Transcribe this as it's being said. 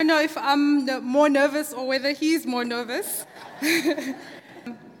I don't know if I'm more nervous or whether he's more nervous. I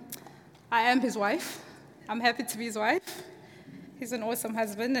am his wife. I'm happy to be his wife. He's an awesome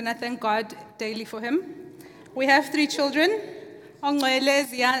husband, and I thank God daily for him. We have 3 children, Ongwele,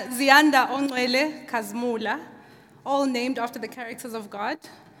 Zianda, Ongwele, Kazmula, all named after the characters of God.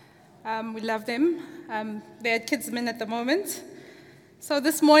 We love them. They're at Kidsmen at the moment. So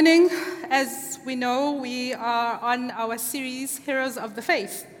this morning, as we know, we are on our series, Heroes of the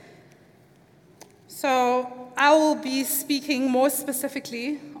Faith. So I will be speaking more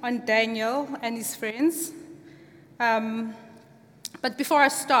specifically on Daniel and his friends. But before I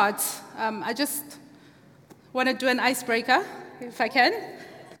start, I just want to do an icebreaker, if I can.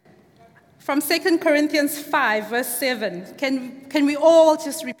 From 2 Corinthians 5, verse 7, can we all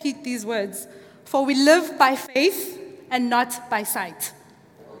just repeat these words? For we live by faith and not by sight.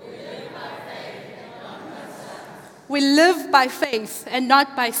 We live by faith and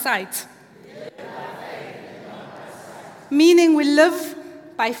not by sight. Meaning we live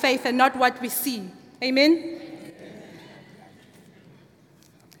by faith and not what we see. Amen?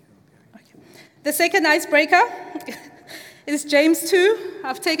 The second icebreaker is James 2.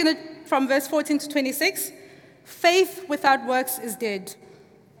 I've taken it from verse 14 to 26. Faith without works is dead.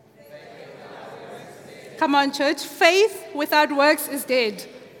 Come on, church. Faith without works is dead.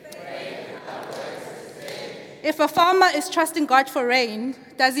 If a farmer is trusting God for rain,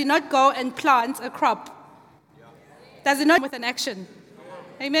 does he not go and plant a crop? Does he not with an action?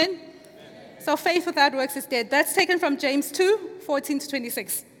 Amen? So faith without works is dead. That's taken from James 2, 14 to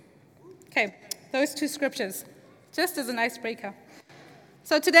 26. Okay, those 2 scriptures, just as an icebreaker.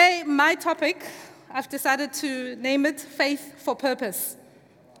 So today, my topic, I've decided to name it Faith for Purpose.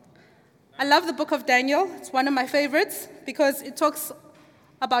 I love the book of Daniel. It's one of my favorites because it talks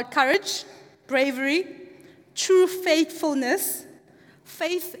about courage, bravery, true faithfulness,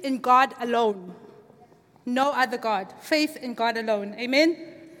 faith in God alone. No other God. Faith in God alone. Amen?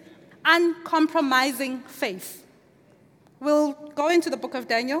 Uncompromising faith. We'll go into the book of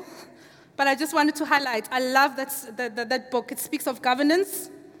Daniel, but I just wanted to highlight, I love that book. It speaks of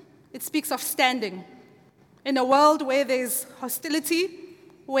governance. It speaks of standing. In a world where there's hostility,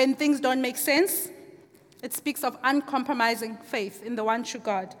 when things don't make sense, it speaks of uncompromising faith in the one true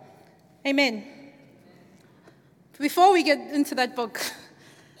God. Amen. Before we get into that book,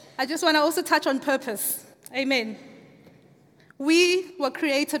 I just want to also touch on purpose. Amen. We were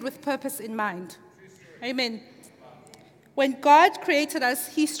created with purpose in mind. Amen. When God created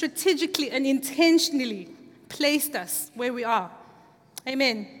us, He strategically and intentionally placed us where we are.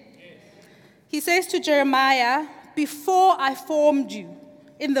 Amen. He says to Jeremiah, before I formed you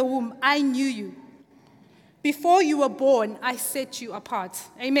in the womb, I knew you. Before you were born, I set you apart.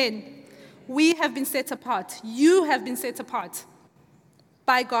 Amen. We have been set apart. You have been set apart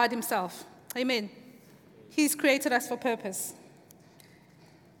by God Himself. Amen. He's created us for purpose.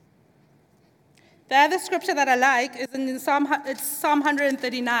 The other scripture that I like is in Psalm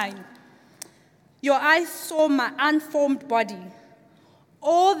 139. Your eyes saw my unformed body.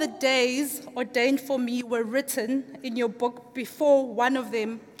 All the days ordained for me were written in your book before one of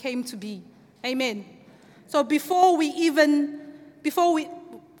them came to be. Amen. So while we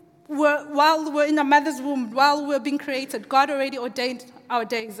were in our mother's womb, while we were being created, God already ordained our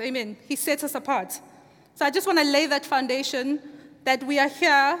days. Amen. He set us apart. So I just want to lay that foundation that we are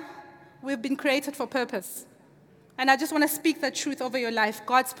here, we've been created for purpose. And I just want to speak that truth over your life,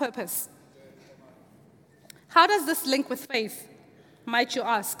 God's purpose. How does this link with faith, might you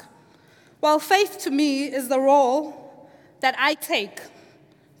ask? Well, faith to me is the role that I take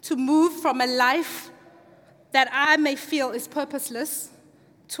to move from a life that I may feel is purposeless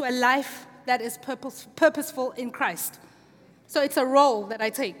to a life that is purposeful in Christ. So it's a role that I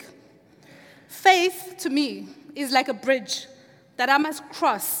take. Faith, to me, is like a bridge that I must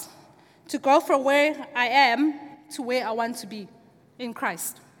cross to go from where I am to where I want to be in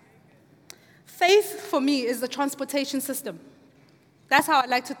Christ. Faith, for me, is the transportation system. That's how I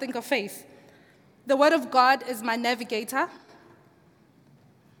like to think of faith. The Word of God is my navigator.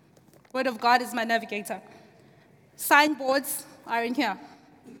 Word of God is my navigator. Signboards are in here.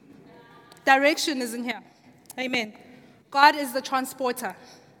 Direction is in here. Amen. God is the transporter.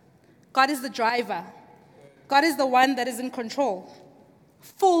 God is the driver. God is the one that is in control.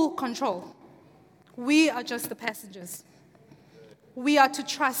 Full control. We are just the passengers. We are to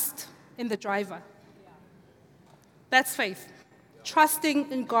trust in the driver. That's faith.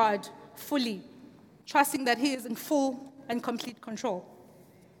 Trusting in God fully. Trusting that He is in full and complete control.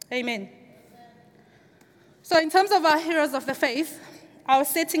 Amen. So in terms of our heroes of the faith, our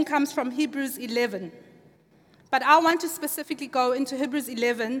setting comes from Hebrews 11. But I want to specifically go into Hebrews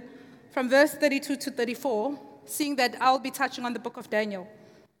 11 from verse 32 to 34, seeing that I'll be touching on the book of Daniel.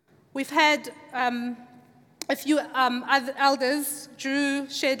 We've had a few other elders. Drew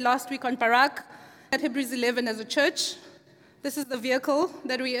shared last week on Barak at Hebrews 11 as a church. This is the vehicle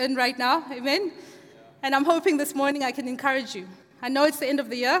that we're in right now, amen? And I'm hoping this morning I can encourage you. I know it's the end of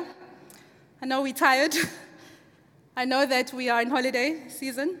the year. I know we're tired. I know that we are in holiday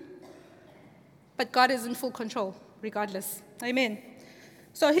season. But God is in full control, regardless. Amen.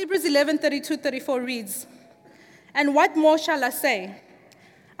 So Hebrews 11, 32, 34 reads, "And what more shall I say?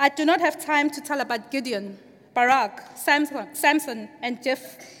 I do not have time to tell about Gideon, Barak, Samson, and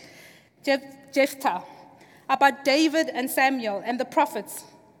Jephthah, about David and Samuel and the prophets,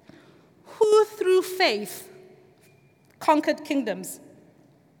 who through faith conquered kingdoms,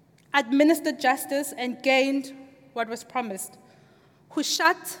 administered justice, and gained what was promised, who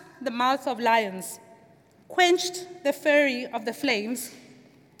shut the mouths of lions, quenched the fury of the flames,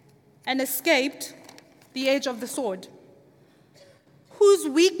 and escaped the edge of the sword, whose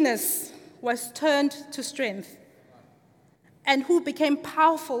weakness was turned to strength, and who became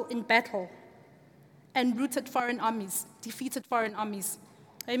powerful in battle and defeated foreign armies."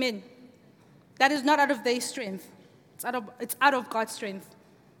 Amen. That is not out of their strength. It's out of God's strength.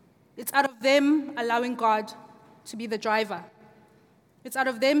 It's out of them allowing God to be the driver. It's out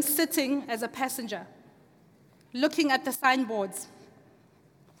of them sitting as a passenger, looking at the signboards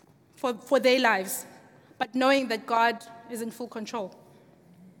for their lives, but knowing that God is in full control.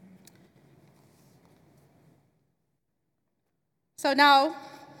 So now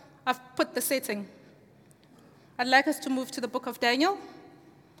I've put the setting. I'd like us to move to the book of Daniel.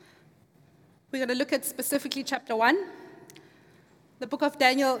 We're going to look at specifically chapter 1. The book of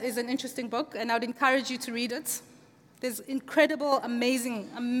Daniel is an interesting book, and I would encourage you to read it. There's incredible,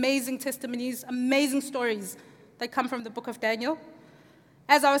 amazing testimonies, amazing stories that come from the book of Daniel.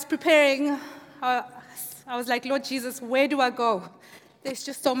 As I was preparing, I was like, Lord Jesus, where do I go? There's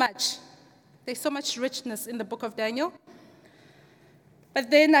just so much. There's so much richness in the book of Daniel.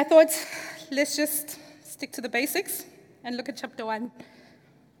 But then I thought, let's just stick to the basics and look at chapter 1.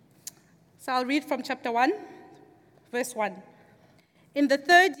 So I'll read from chapter 1, verse 1. "In the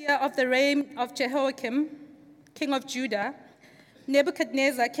 3rd year of the reign of Jehoiakim, king of Judah,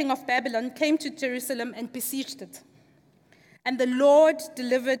 Nebuchadnezzar, king of Babylon, came to Jerusalem and besieged it. And the Lord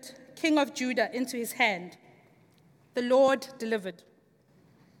delivered king of Judah into his hand." The Lord delivered.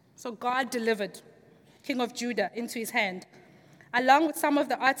 So God delivered king of Judah into his hand, along with some of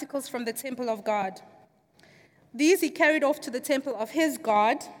the articles from the temple of God. These he carried off to the temple of his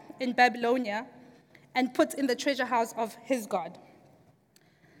God in Babylonia and put in the treasure house of his God.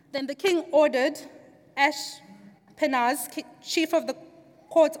 Then the king ordered Ashpenaz, chief of the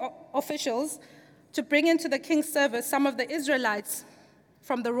court officials, to bring into the king's service some of the Israelites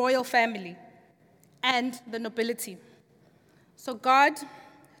from the royal family and the nobility. So God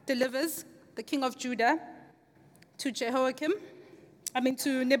delivers the king of Judah to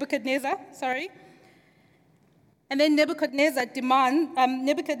Nebuchadnezzar, And then Nebuchadnezzar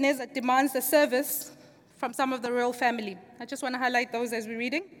demands the service from some of the royal family. I just want to highlight those as we're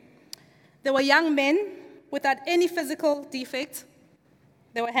reading. They were young men without any physical defect.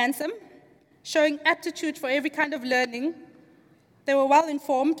 They were handsome, showing aptitude for every kind of learning. They were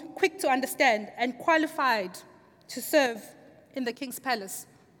well-informed, quick to understand, and qualified to serve in the king's palace.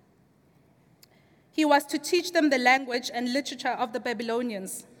 He was to teach them the language and literature of the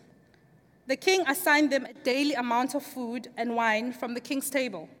Babylonians. The king assigned them a daily amount of food and wine from the king's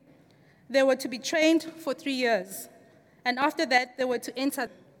table. They were to be trained for 3 years, and after that they were to enter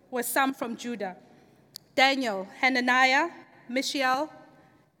with some from Judah: Daniel, Hananiah, Mishael,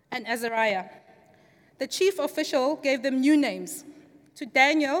 and Azariah. The chief official gave them new names. To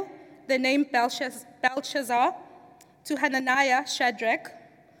Daniel, the name Belshazzar; to Hananiah, Shadrach;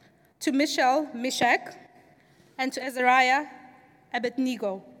 to Mishael, Meshach; and to Azariah,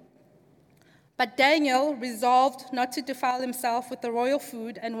 Abednego. But Daniel resolved not to defile himself with the royal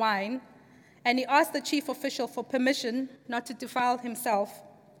food and wine, and he asked the chief official for permission not to defile himself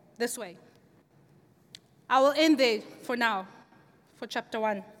this way. I will end there for now, for chapter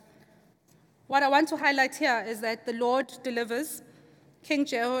 1. What I want to highlight here is that the Lord delivers King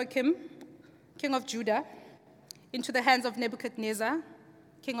Jehoiakim, king of Judah, into the hands of Nebuchadnezzar,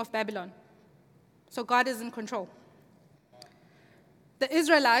 king of Babylon. So God is in control. The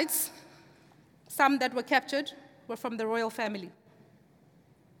Israelites, some that were captured, were from the royal family.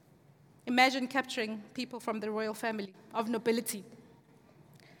 Imagine capturing people from the royal family of nobility.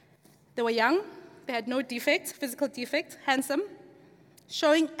 They were young, they had no physical defect, handsome,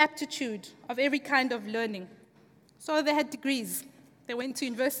 showing aptitude of every kind of learning. So they had degrees. They went to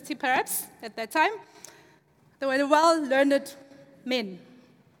university, perhaps, at that time. They were well-learned men.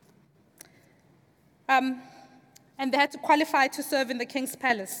 And they had to qualify to serve in the king's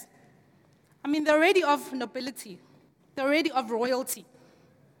palace. I mean, they're already of nobility. They're already of royalty.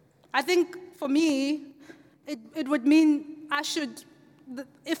 I think, for me, it would mean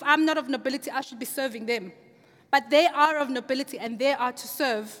if I'm not of nobility, I should be serving them. But they are of nobility, and they are to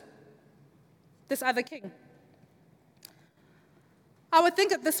serve this other king. I would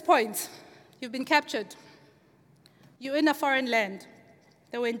think at this point, you've been captured. You're in a foreign land.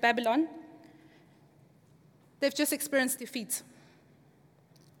 They were in Babylon. They've just experienced defeat.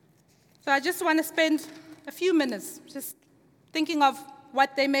 So I just want to spend a few minutes just thinking of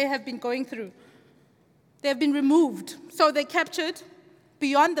what they may have been going through. They've been removed. So they're captured.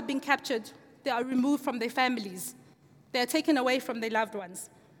 Beyond the being captured, they are removed from their families. They are taken away from their loved ones.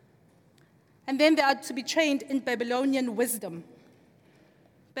 And then they are to be trained in Babylonian wisdom,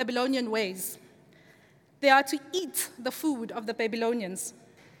 Babylonian ways. They are to eat the food of the Babylonians.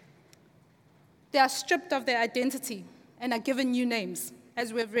 They are stripped of their identity and are given new names,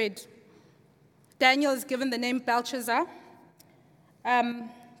 as we've read. Daniel is given the name Belshazzar.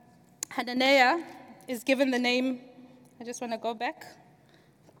 Hananiah is given the name, I just want to go back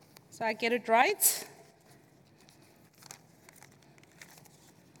so I get it right.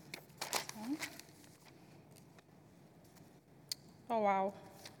 Oh, wow.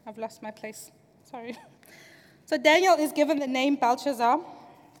 I've lost my place. Sorry. So Daniel is given the name Belshazzar.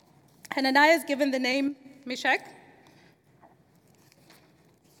 Hananiah is given the name Meshach.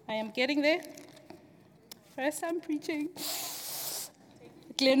 I am getting there. First time preaching.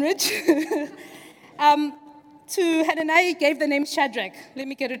 Glenridge. To Hananiah, he gave the name Shadrach. Let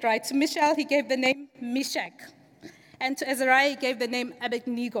me get it right. To Mishael, he gave the name Meshach. And to Azariah, he gave the name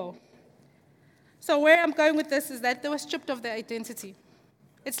Abednego. So where I'm going with this is that they were stripped of their identity.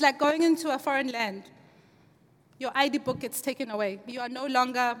 It's like going into a foreign land. Your ID book gets taken away. You are no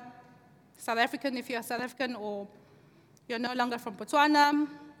longer South African if you're South African, or you're no longer from Botswana.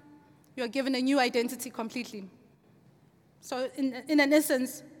 You're given a new identity completely. So in an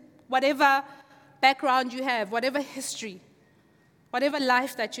essence, whatever background you have, whatever history, whatever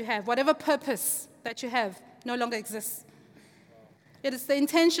life that you have, whatever purpose that you have, no longer exists. It is the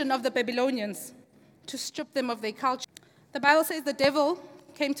intention of the Babylonians to strip them of their culture. The Bible says the devil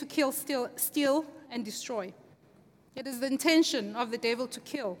came to kill, steal, and destroy. It is the intention of the devil to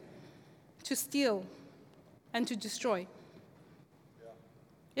kill, to steal, and to destroy.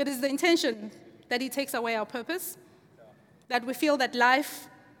 It is the intention that he takes away our purpose, that we feel that life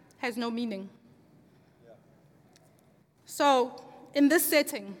has no meaning. So, in this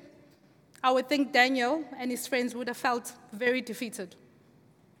setting, I would think Daniel and his friends would have felt very defeated.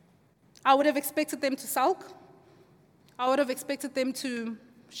 I would have expected them to sulk. I would have expected them to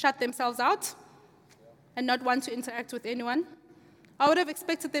shut themselves out and not want to interact with anyone. I would have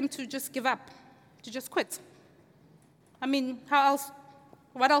expected them to just give up, to just quit. I mean,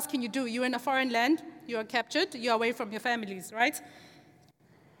 what else can you do? You're in a foreign land, you are captured, you're away from your families, right?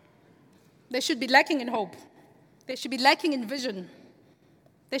 They should be lacking in hope. They should be lacking in vision.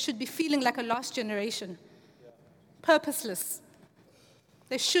 They should be feeling like a lost generation, purposeless.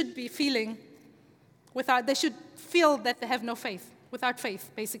 They should be feeling they should feel that they have no faith, without faith,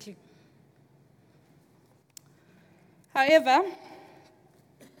 basically. However,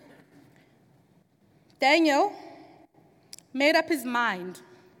 Daniel made up his mind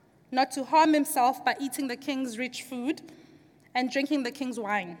not to harm himself by eating the king's rich food and drinking the king's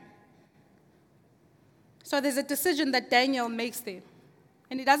wine. So there's a decision that Daniel makes there.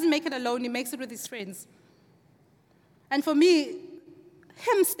 And he doesn't make it alone, he makes it with his friends. And for me,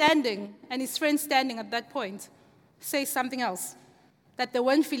 him standing and his friends standing at that point says something else. That they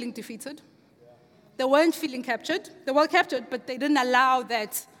weren't feeling defeated. They weren't feeling captured. They were captured, but they didn't allow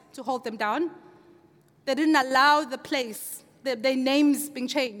that to hold them down. They didn't allow the place, their names being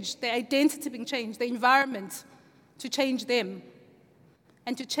changed, their identity being changed, the environment to change them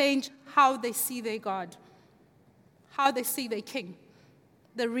and to change how they see their God, how they see their King,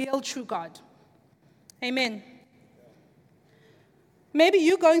 the real true God. Amen. Maybe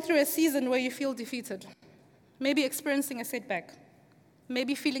you're going through a season where you feel defeated, maybe experiencing a setback,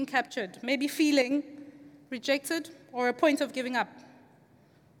 maybe feeling captured, maybe feeling rejected or a point of giving up.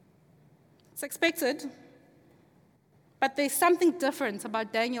 It's expected, but there's something different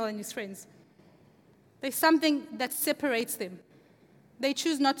about Daniel and his friends. There's something that separates them. They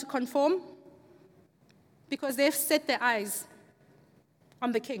choose not to conform because they've set their eyes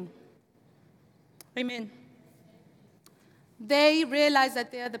on the King. Amen. They realize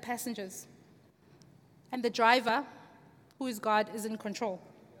that they are the passengers. and the driver, who is God, is in control.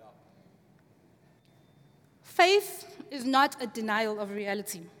 Faith is not a denial of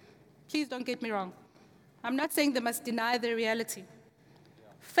reality. Please don't get me wrong. I'm not saying they must deny their reality.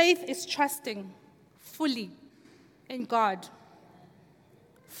 Faith is trusting fully in God,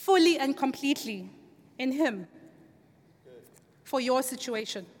 fully and completely in Him for your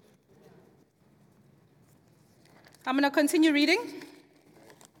situation. I'm going to continue reading.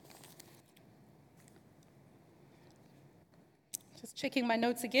 Just checking my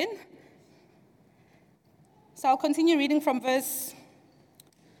notes again. So I'll continue reading from verse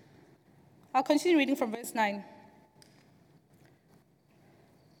 9.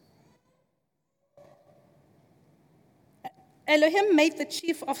 Elohim made the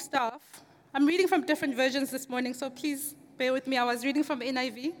chief of staff. I'm reading from different versions this morning, so please bear with me. I was reading from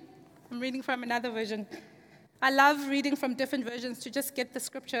NIV. I'm reading from another version. I love reading from different versions to just get the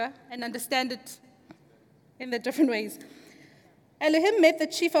scripture and understand it in the different ways. Elohim made the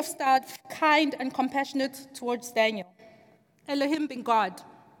chief of staff kind and compassionate towards Daniel. Elohim being God.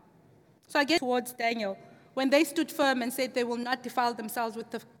 So I get towards Daniel when they stood firm and said they will not defile themselves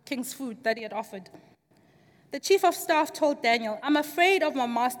with the king's food that he had offered. The chief of staff told Daniel, "I'm afraid of my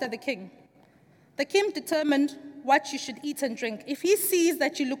master, the king. The king determined what you should eat and drink. If he sees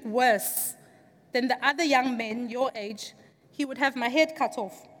that you look worse than the other young men your age, he would have my head cut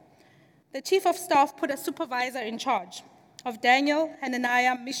off." The chief of staff put a supervisor in charge of Daniel,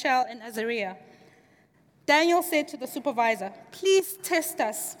 Hananiah, Mishael, and Azariah. Daniel said to the supervisor, "Please test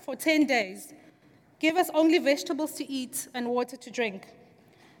us for 10 days. Give us only vegetables to eat and water to drink.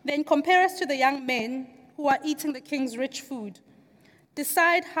 Then compare us to the young men who are eating the king's rich food.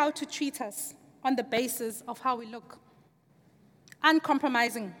 Decide how to treat us on the basis of how we look."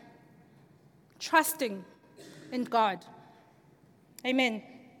 Uncompromising, trusting in God. Amen.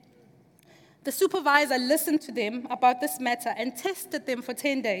 The supervisor listened to them about this matter and tested them for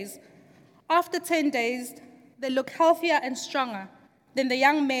 10 days. After 10 days, they looked healthier and stronger than the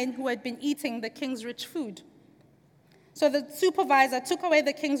young men who had been eating the king's rich food. So the supervisor took away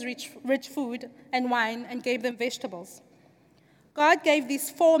the king's rich food and wine and gave them vegetables. God gave these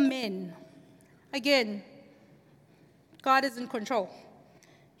 4 men, again, God is in control.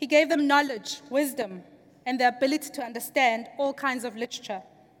 He gave them knowledge, wisdom, and the ability to understand all kinds of literature.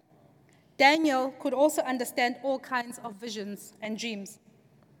 Daniel could also understand all kinds of visions and dreams.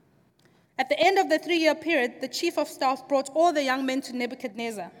 At the end of the 3-year period, the chief of staff brought all the young men to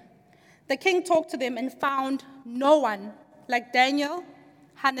Nebuchadnezzar. The king talked to them and found no one like Daniel,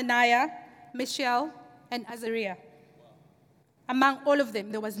 Hananiah, Mishael, and Azariah. Among all of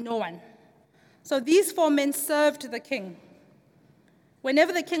them, there was no one. So these 4 men served the king.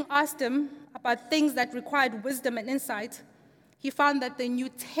 Whenever the king asked them about things that required wisdom and insight, he found that they knew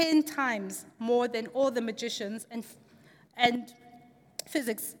 10 times more than all the magicians and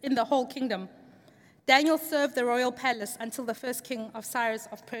physics in the whole kingdom. Daniel served the royal palace until the first king of Cyrus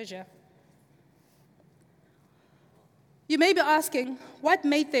of Persia. You may be asking, what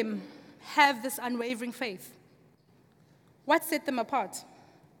made them have this unwavering faith? What set them apart?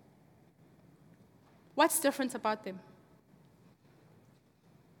 What's different about them?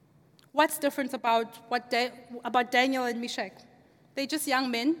 What's different about Daniel and Meshach? They're just young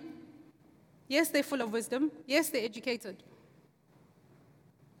men. Yes, they're full of wisdom. Yes, they're educated.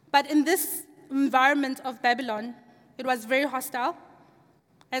 But in this environment of Babylon, it was very hostile.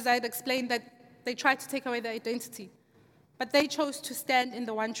 As I had explained, that they tried to take away their identity. But they chose to stand in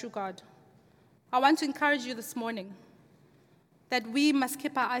the one true God. I want to encourage you this morning that we must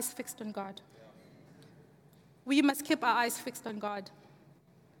keep our eyes fixed on God. We must keep our eyes fixed on God.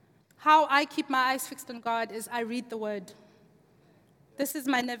 How I keep my eyes fixed on God is I read the Word. This is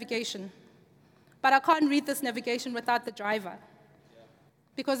my navigation. But I can't read this navigation without the driver.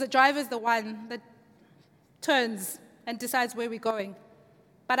 Because the driver is the one that turns and decides where we're going.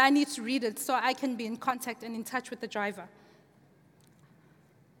 But I need to read it so I can be in contact and in touch with the driver.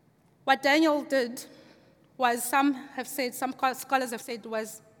 What Daniel did was, some scholars have said,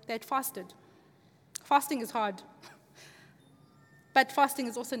 was they had fasted. Fasting is hard. But fasting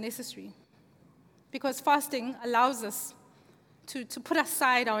is also necessary. Because fasting allows us to put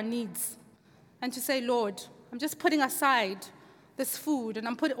aside our needs and to say, Lord, I'm just putting aside this food and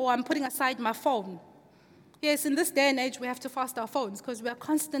I'm putting aside my phone. Yes, in this day and age, we have to fast our phones because we are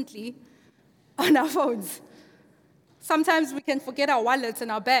constantly on our phones. Sometimes we can forget our wallets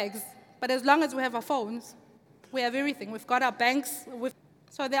and our bags, but as long as we have our phones, we have everything. We've got our banks.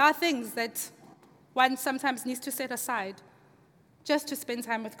 So there are things that one sometimes needs to set aside just to spend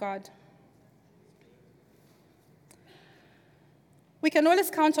time with God. We can always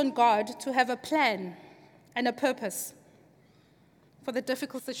count on God to have a plan and a purpose for the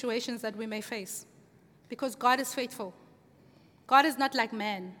difficult situations that we may face, because God is faithful. God is not like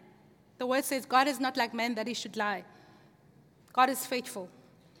man. The word says God is not like man that he should lie. God is faithful,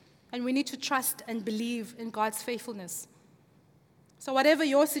 and we need to trust and believe in God's faithfulness. So whatever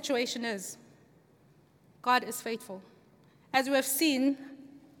your situation is, God is faithful. As we have seen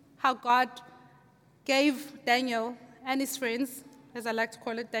how God gave Daniel and his friends, as I like to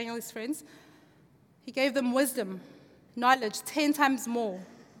call it, Daniel and his friends, he gave them wisdom, knowledge 10 times more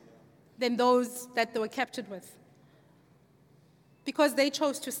than those that they were captured with. Because they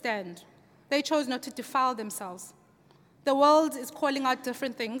chose to stand. They chose not to defile themselves. The world is calling out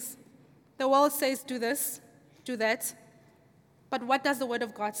different things. The world says, do this, do that. But what does the Word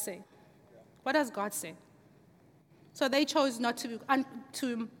of God say? What does God say? So they chose not to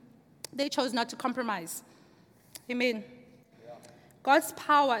compromise. Amen. God's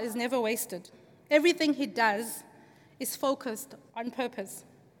power is never wasted. Everything he does is focused on purpose.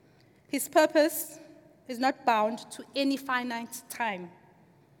 His purpose is not bound to any finite time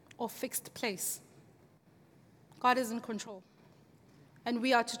or fixed place. God is in control, and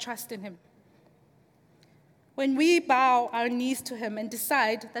we are to trust in him. When we bow our knees to him and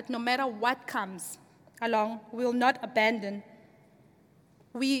decide that no matter what comes along, we will not abandon,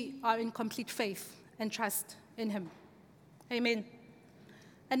 we are in complete faith and trust in him. Amen.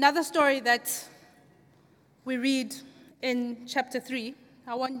 Another story that we read in chapter 3,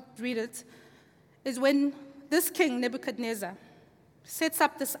 I won't read it, is when this king, Nebuchadnezzar, sets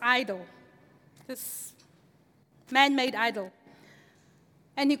up this idol, this man-made idol.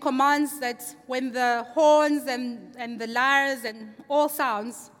 And he commands that when the horns and the lyres and all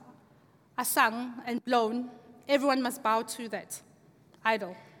sounds are sung and blown, everyone must bow to that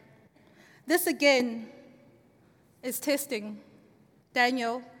idol. This again is testing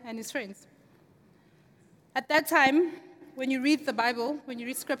Daniel and his friends. At that time, when you read the Bible, when you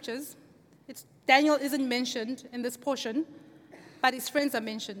read scriptures, Daniel isn't mentioned in this portion, but his friends are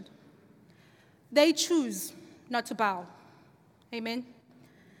mentioned. They choose not to bow. Amen.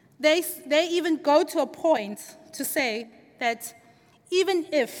 They even go to a point to say that even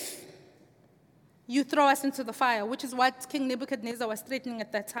if you throw us into the fire, which is what King Nebuchadnezzar was threatening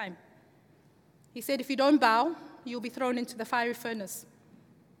at that time. He said, if you don't bow, you'll be thrown into the fiery furnace.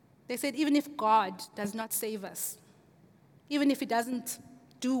 They said, even if God does not save us, even if he doesn't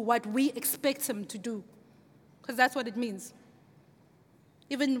do what we expect him to do, because that's what it means.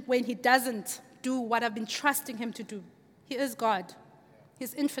 Even when he doesn't do what I've been trusting him to do, he is God.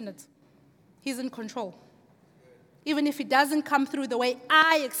 He's infinite. He's in control. Even if he doesn't come through the way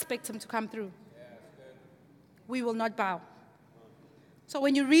I expect him to come through, we will not bow. So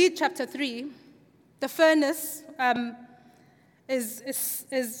when you read chapter 3, the furnace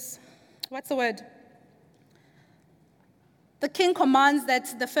is what's the word? The king commands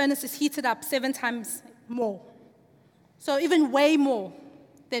that the furnace is heated up 7 times more. So even way more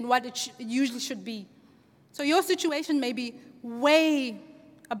than what it usually should be. So your situation may be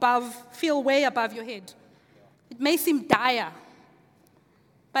feel way above your head. It may seem dire.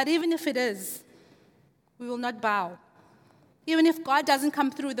 But even if it is, we will not bow. Even if God doesn't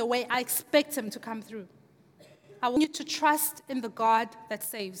come through the way I expect him to come through. I want you to trust in the God that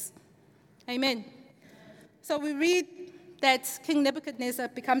saves. Amen. So we read that King Nebuchadnezzar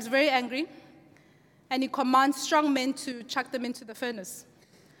becomes very angry, and he commands strong men to chuck them into the furnace.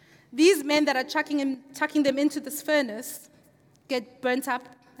 These men that are chucking them into this furnace get burnt up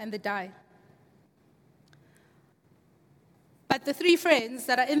and they die. But the 3 friends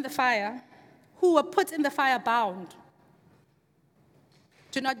that are in the fire, who were put in the fire bound,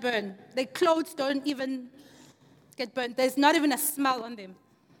 do not burn. Their clothes don't even get burnt. There's not even a smell on them.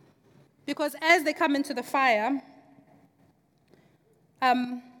 Because as they come into the fire,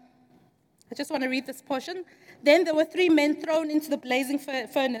 I just want to read this portion. Then there were 3 men thrown into the blazing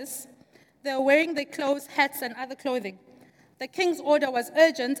furnace. They were wearing their clothes, hats, and other clothing. The king's order was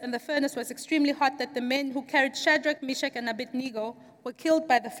urgent, and the furnace was extremely hot that the men who carried Shadrach, Meshach, and Abednego were killed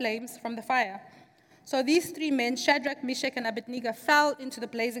by the flames from the fire. So these 3 men, Shadrach, Meshach, and Abednego, fell into the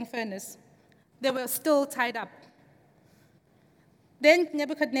blazing furnace. They were still tied up. Then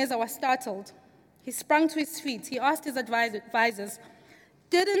Nebuchadnezzar was startled. He sprung to his feet. He asked his advisors,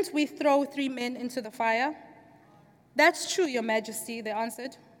 "Didn't we throw 3 men into the fire?" "That's true, Your Majesty," they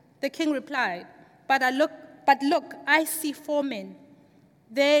answered. The king replied, But look, I see 4 men.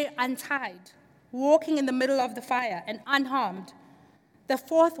 They're untied, walking in the middle of the fire and unharmed. The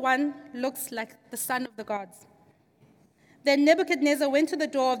 4th one looks like the son of the gods." Then Nebuchadnezzar went to the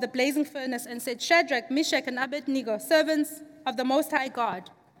door of the blazing furnace and said, "Shadrach, Meshach, and Abednego, servants of the Most High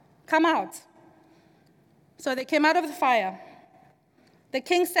God, come out." So they came out of the fire. The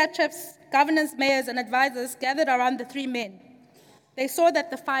king's satraps, governors, mayors, and advisors gathered around the three men. They saw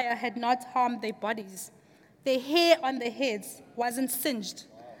that the fire had not harmed their bodies. Their hair on their heads wasn't singed.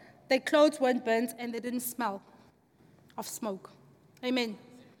 Their clothes weren't burnt, and they didn't smell of smoke. Amen.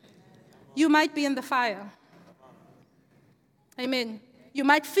 You might be in the fire. Amen. You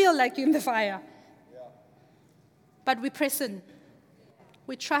might feel like you're in the fire. But we press in.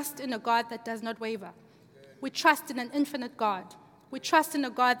 We trust in a God that does not waver. We trust in an infinite God. We trust in a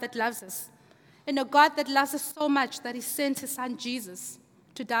God that loves us. In a God that loves us so much that he sent his son Jesus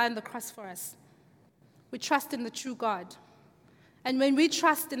to die on the cross for us. We trust in the true God. And when we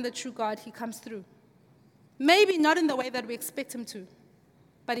trust in the true God, he comes through. Maybe not in the way that we expect him to,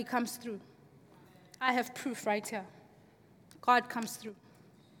 but he comes through. I have proof right here. God comes through.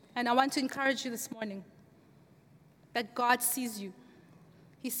 And I want to encourage you this morning that God sees you.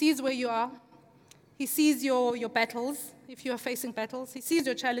 He sees where you are. He sees your battles, if you are facing battles. He sees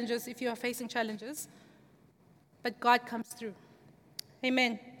your challenges, if you are facing challenges. But God comes through.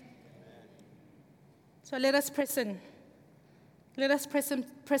 Amen. So let us press in. Let us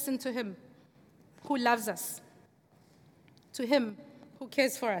press into him who loves us. To him who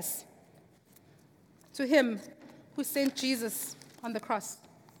cares for us. To him who sent Jesus on the cross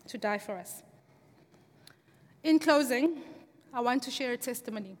to die for us. In closing, I want to share a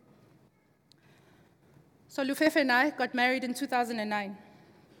testimony. So Lufefe and I got married in 2009.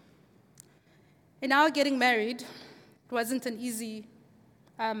 In our getting married, it wasn't an easy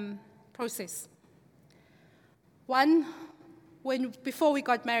process. One, before we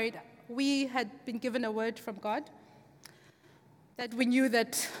got married, we had been given a word from God that we knew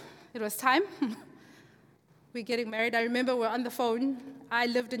that it was time. We're getting married. I remember we were on the phone. I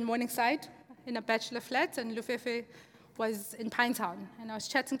lived in Morningside in a bachelor flat, and Lufefe was in Pinetown, and I was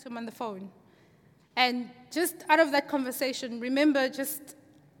chatting to him on the phone. And just out of that conversation, remember, just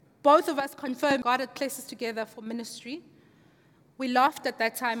both of us confirmed God had placed us together for ministry. We laughed at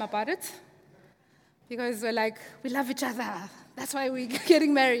that time about it because we're like, we love each other. That's why we're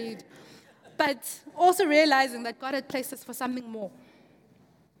getting married. But also realizing that God had placed us for something more.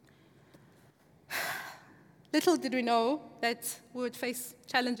 Little did we know that we would face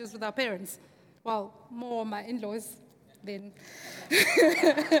challenges with our parents. Well, more my in-laws than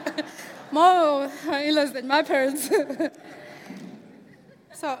more my in-laws than my parents.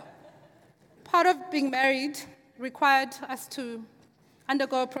 So part of being married required us to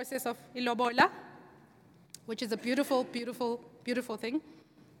undergo a process of ilobola, which is a beautiful, beautiful, beautiful thing.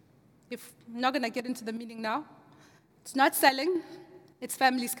 I'm not going to get into the meaning now. It's not selling, it's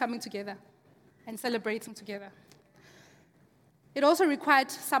families coming together and celebrating together. It also required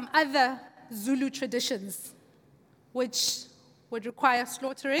some other Zulu traditions, which would require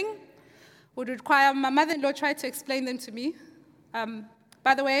slaughtering, would require, my mother-in-law tried to explain them to me.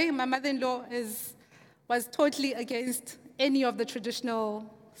 By the way, my mother-in-law was totally against any of the traditional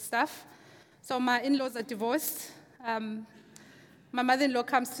stuff. So my in-laws are divorced. My mother-in-law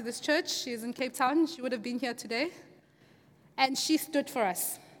comes to this church. She's in Cape Town. She would have been here today. And she stood for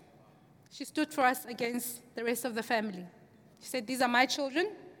us. She stood for us against the rest of the family. She said, these are my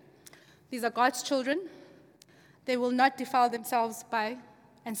children. These are God's children. They will not defile themselves by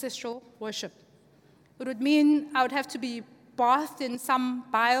ancestral worship. It would mean I would have to be bathed in some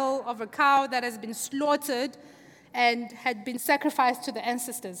bile of a cow that has been slaughtered and had been sacrificed to the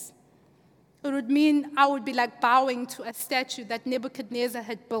ancestors. It would mean I would be like bowing to a statue that Nebuchadnezzar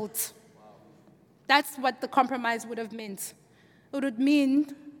had built. That's what the compromise would have meant. It would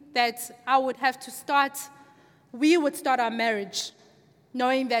mean that we would start our marriage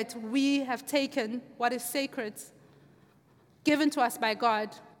knowing that we have taken what is sacred, given to us by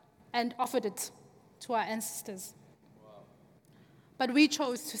God, and offered it to our ancestors. Wow. But we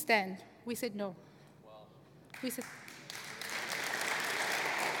chose to stand. We said no. Wow. We said,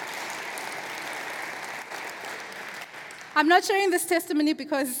 I'm not sharing this testimony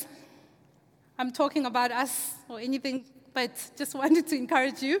because I'm talking about us or anything, but just wanted to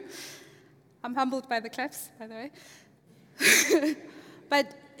encourage you. I'm humbled by the claps, by the way.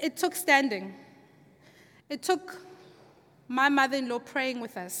 But it took standing. It took my mother-in-law praying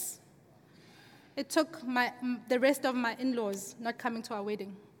with us. It took the rest of my in-laws not coming to our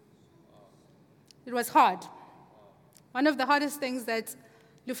wedding. It was hard. One of the hardest things that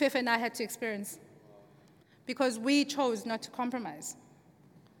Lufefe and I had to experience, because we chose not to compromise.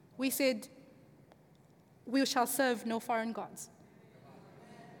 We said, we shall serve no foreign gods.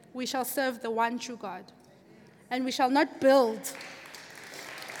 We shall serve the one true God. And we shall not build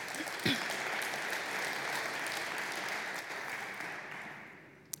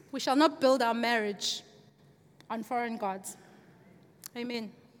our marriage on foreign gods.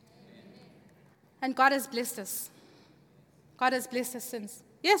 Amen. And God has blessed us. God has blessed us since.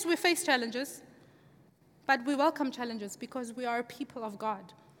 Yes, we face challenges, but we welcome challenges because we are a people of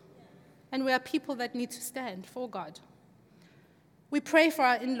God. And we are people that need to stand for God. We pray for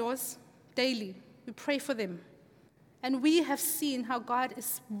our in-laws daily. We pray for them. And we have seen how God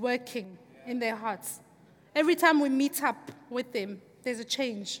is working in their hearts. Every time we meet up with them, there's a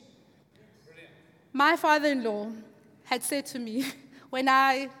change. My father-in-law had said to me, when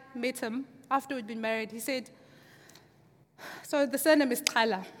I met him, after we'd been married, he said, so the surname is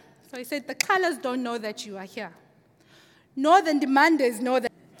Kala. So he said, the Kalas don't know that you are here. Northern Demanders know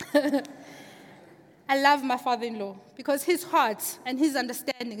that. I love my father-in-law because his heart and his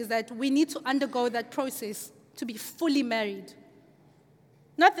understanding is that we need to undergo that process to be fully married.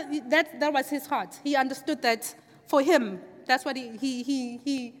 Not that was his heart. He understood that for him, that's what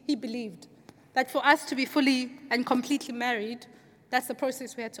he believed. That for us to be fully and completely married, that's the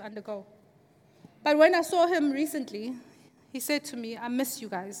process we had to undergo. But when I saw him recently, he said to me, I miss you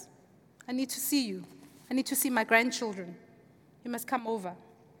guys. I need to see you. I need to see my grandchildren. You must come over.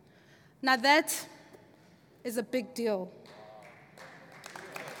 Now that is a big deal.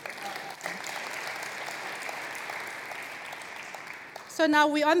 So now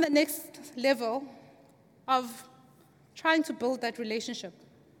we're on the next level of trying to build that relationship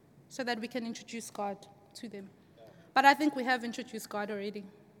so that we can introduce God to them. But I think we have introduced God already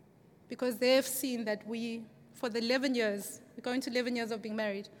because they've seen that we, for the 11 years, we're going to 11 years of being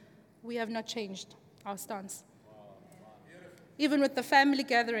married, we have not changed our stance. Even with the family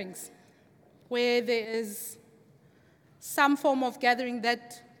gatherings, where there is some form of gathering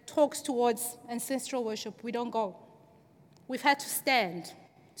that talks towards ancestral worship, we don't go. We've had to stand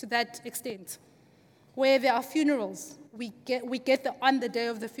to that extent. Where there are funerals, we get on the day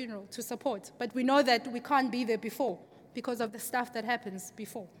of the funeral to support, but we know that we can't be there before because of the stuff that happens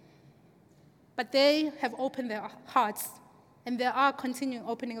before. But they have opened their hearts, and they are continuing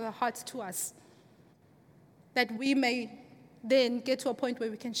opening their hearts to us, that we may then get to a point where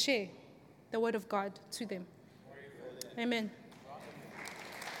we can share the word of God to them. Amen.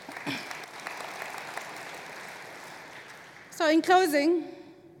 So in closing,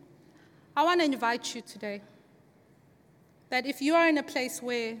 I want to invite you today that if you are in a place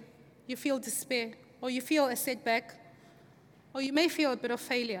where you feel despair, or you feel a setback, or you may feel a bit of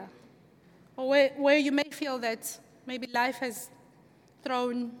failure, or where you may feel that maybe life has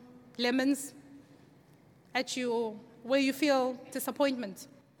thrown lemons at you, or where you feel disappointment,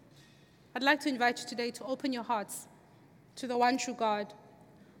 I'd like to invite you today to open your hearts to the one true God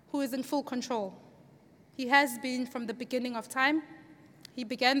who is in full control. He has been from the beginning of time. He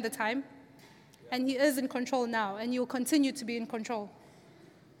began the time, and he is in control now, and he will continue to be in control.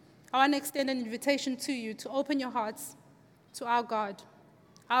 I want to extend an invitation to you to open your hearts to our God,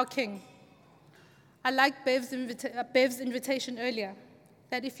 our King. I like Bev's invitation earlier,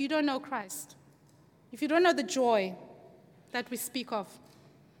 that if you don't know Christ, if you don't know the joy that we speak of,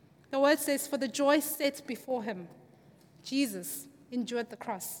 the word says, for the joy set before him, Jesus endured the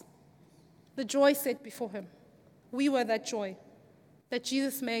cross. The joy set before him. We were that joy, that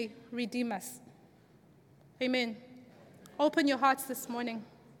Jesus may redeem us. Amen. Open your hearts this morning.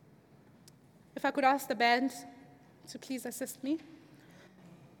 If I could ask the band to please assist me.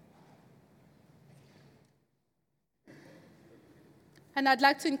 And I'd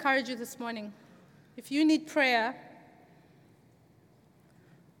like to encourage you this morning, if you need prayer,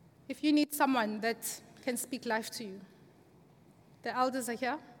 if you need someone that can speak life to you, the elders are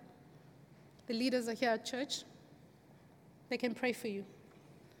here, the leaders are here at church, they can pray for you.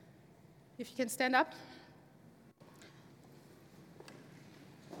 If you can stand up.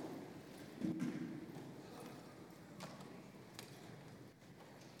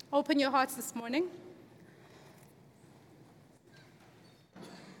 Open your hearts this morning.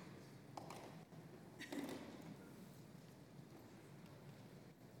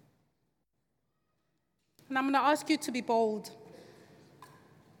 And I'm going to ask you to be bold,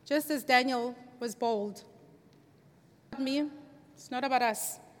 just as Daniel was bold. Me, it's not about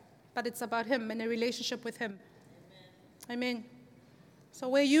us, but it's about him and a relationship with him. Amen. So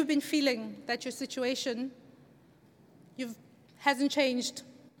where you've been feeling that your situation hasn't changed,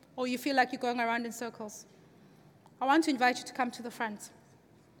 or you feel like you're going around in circles, I want to invite you to come to the front.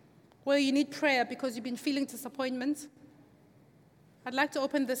 Where you need prayer because you've been feeling disappointment, I'd like to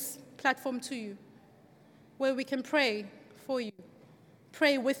open this platform to you, where we can pray for you,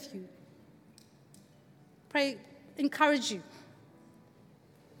 pray with you, pray, encourage you.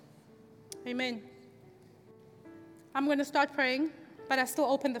 Amen. I'm going to start praying, but I still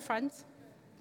open the front.